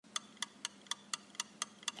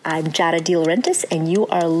I'm Giada De Laurentiis, and you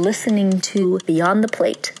are listening to Beyond the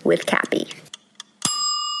Plate with Cappy.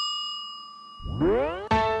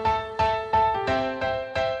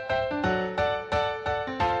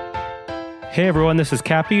 Hey everyone, this is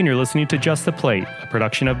Cappy, and you're listening to Just the Plate, a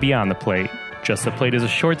production of Beyond the Plate. Just the Plate is a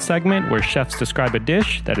short segment where chefs describe a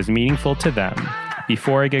dish that is meaningful to them.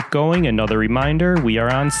 Before I get going, another reminder, we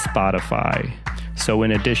are on Spotify. So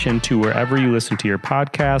in addition to wherever you listen to your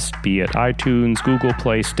podcast, be it iTunes, Google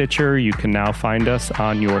Play, Stitcher, you can now find us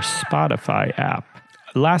on your Spotify app.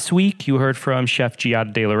 Last week, you heard from Chef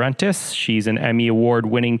Giada De Laurentiis. She's an Emmy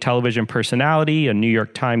Award-winning television personality, a New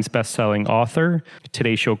York Times bestselling author,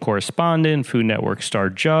 Today Show correspondent, Food Network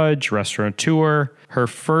star judge, restaurateur. Her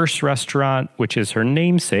first restaurant, which is her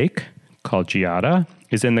namesake, called Giada,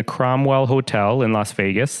 is in the Cromwell Hotel in Las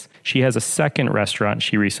Vegas. She has a second restaurant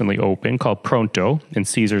she recently opened called Pronto in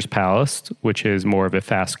Caesar's Palace, which is more of a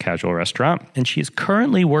fast casual restaurant. And she is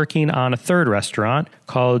currently working on a third restaurant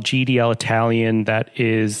called GDL Italian that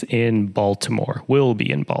is in Baltimore, will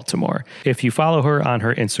be in Baltimore. If you follow her on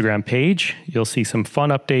her Instagram page, you'll see some fun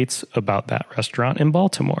updates about that restaurant in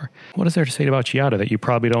Baltimore. What is there to say about Giada that you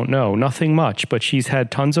probably don't know? Nothing much, but she's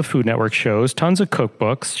had tons of Food Network shows, tons of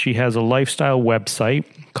cookbooks. She has a lifestyle website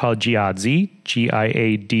called Giadzy,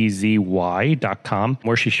 GIADZY.com,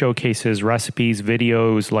 where she showcases recipes,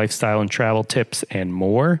 videos, lifestyle and travel tips, and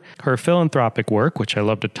more. Her philanthropic work, which I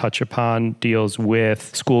love to touch upon, deals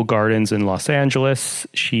with school gardens in Los Angeles.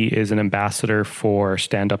 She is an ambassador for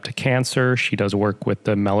Stand Up to Cancer. She does work with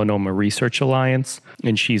the Melanoma Research Alliance,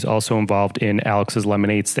 and she's also involved in Alex's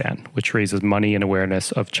Lemonade Stand, which raises money and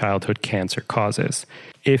awareness of childhood cancer causes.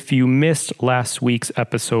 If you missed last week's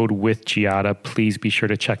episode with Giada, please be sure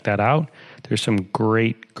to check that out. There's some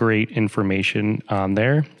great information on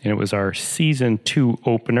there. And it was our season 2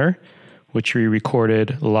 opener, which we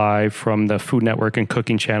recorded live from the Food Network and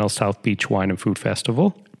Cooking Channel South Beach Wine and Food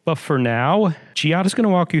Festival. But for now, Giada's going to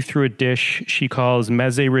walk you through a dish she calls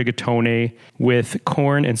mezze rigatone with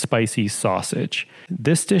corn and spicy sausage.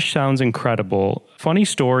 This dish sounds incredible. Funny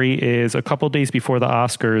story is a couple days before the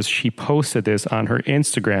Oscars, she posted this on her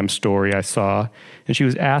Instagram story I saw, and she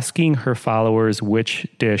was asking her followers which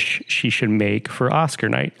dish she should make for Oscar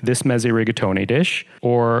night. This mezze rigatone dish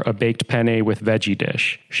or a baked penne with veggie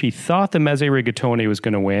dish. She thought the mezze rigatone was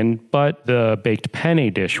going to win, but the baked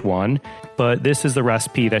penne dish won. But this is the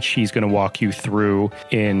recipe that she's going to walk you through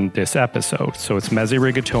in this episode. So it's mezze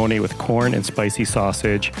rigatone with corn and spicy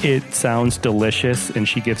sausage. It sounds delicious, and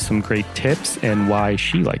she gives some great tips and why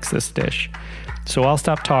she likes this dish. So I'll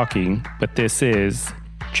stop talking, but this is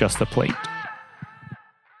Just the Plate.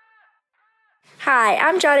 Hi,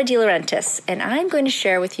 I'm Giada De Laurentiis, and I'm going to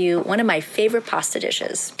share with you one of my favorite pasta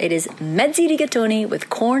dishes. It is mezze rigatone with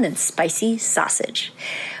corn and spicy sausage.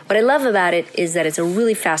 What I love about it is that it's a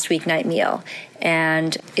really fast weeknight meal,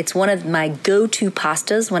 and it's one of my go-to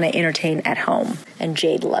pastas when I entertain at home, and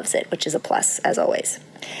Jade loves it, which is a plus, as always.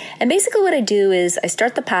 And basically what I do is I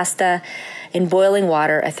start the pasta in boiling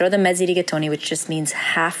water. I throw the mezze rigatone, which just means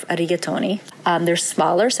half a rigatone. They're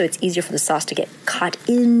smaller, so it's easier for the sauce to get caught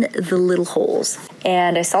in the little holes.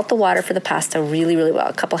 And I salt the water for the pasta really well,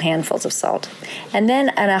 a couple handfuls of salt. And then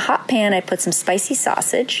in a hot pan, I put some spicy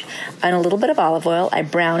sausage and a little bit of olive oil. I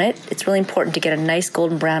brown it. It's really important to get a nice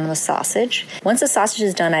golden brown on the sausage. Once the sausage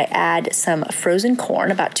is done, I add some frozen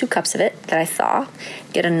corn, about 2 cups of it that I thaw.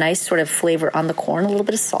 Get a nice sort of flavor on the corn, a little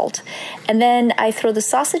bit of salt. And then I throw the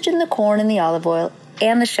sausage in the corn and the olive oil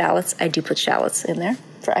and the shallots. I do put shallots in there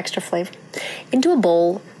for extra flavor, into a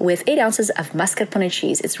bowl with 8 ounces of mascarpone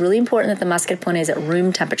cheese. It's really important that the mascarpone is at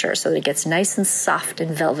room temperature so that it gets nice and soft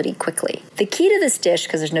and velvety quickly. The key to this dish,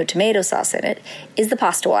 because there's no tomato sauce in it, is the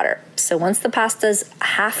pasta water. So once the pasta's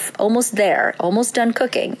almost there, almost done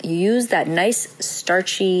cooking, you use that nice,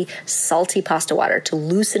 starchy, salty pasta water to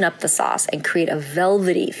loosen up the sauce and create a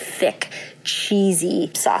velvety, thick,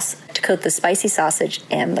 cheesy sauce to coat the spicy sausage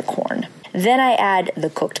and the corn. Then I add the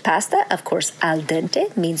cooked pasta, of course, al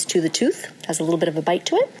dente, means to the tooth, has a little bit of a bite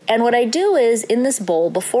to it. And what I do is, in this bowl,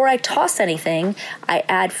 before I toss anything, I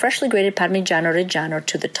add freshly grated Parmigiano Reggiano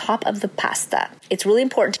to the top of the pasta. It's really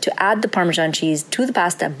important to add the Parmesan cheese to the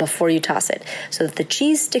pasta before you toss it, so that the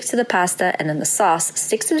cheese sticks to the pasta and then the sauce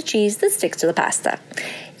sticks to the cheese that sticks to the pasta.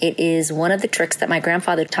 It is one of the tricks that my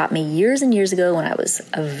grandfather taught me years and years ago when I was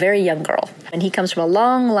a very young girl. And he comes from a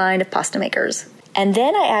long line of pasta makers. And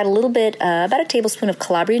then I add a little bit, about a tablespoon of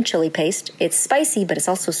Calabrian chili paste. It's spicy, but it's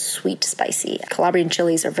also sweet spicy. Calabrian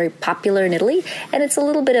chilies are very popular in Italy, and it's a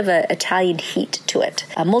little bit of an Italian heat to it.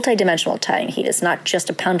 A multi-dimensional Italian heat. It's not just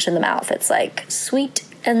a punch in the mouth. It's like sweet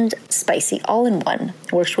and spicy all in one.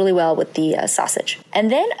 It works really well with the sausage.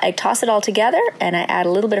 And then I toss it all together and I add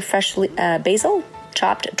a little bit of fresh basil,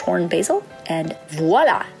 chopped torn basil, and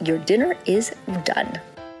voila, your dinner is done.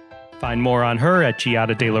 Find more on her at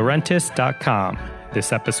giadadelaurentis.com.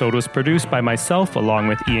 This episode was produced by myself along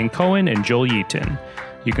with Ian Cohen and Joel Yeaton.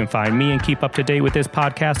 You can find me and keep up to date with this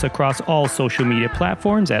podcast across all social media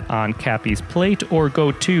platforms at On Cappy's Plate or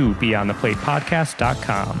go to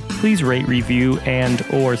beyondtheplatepodcast.com. Please rate, review, and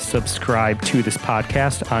or subscribe to this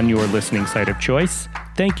podcast on your listening site of choice.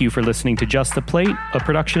 Thank you for listening to Just the Plate, a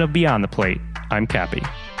production of Beyond the Plate. I'm Cappy.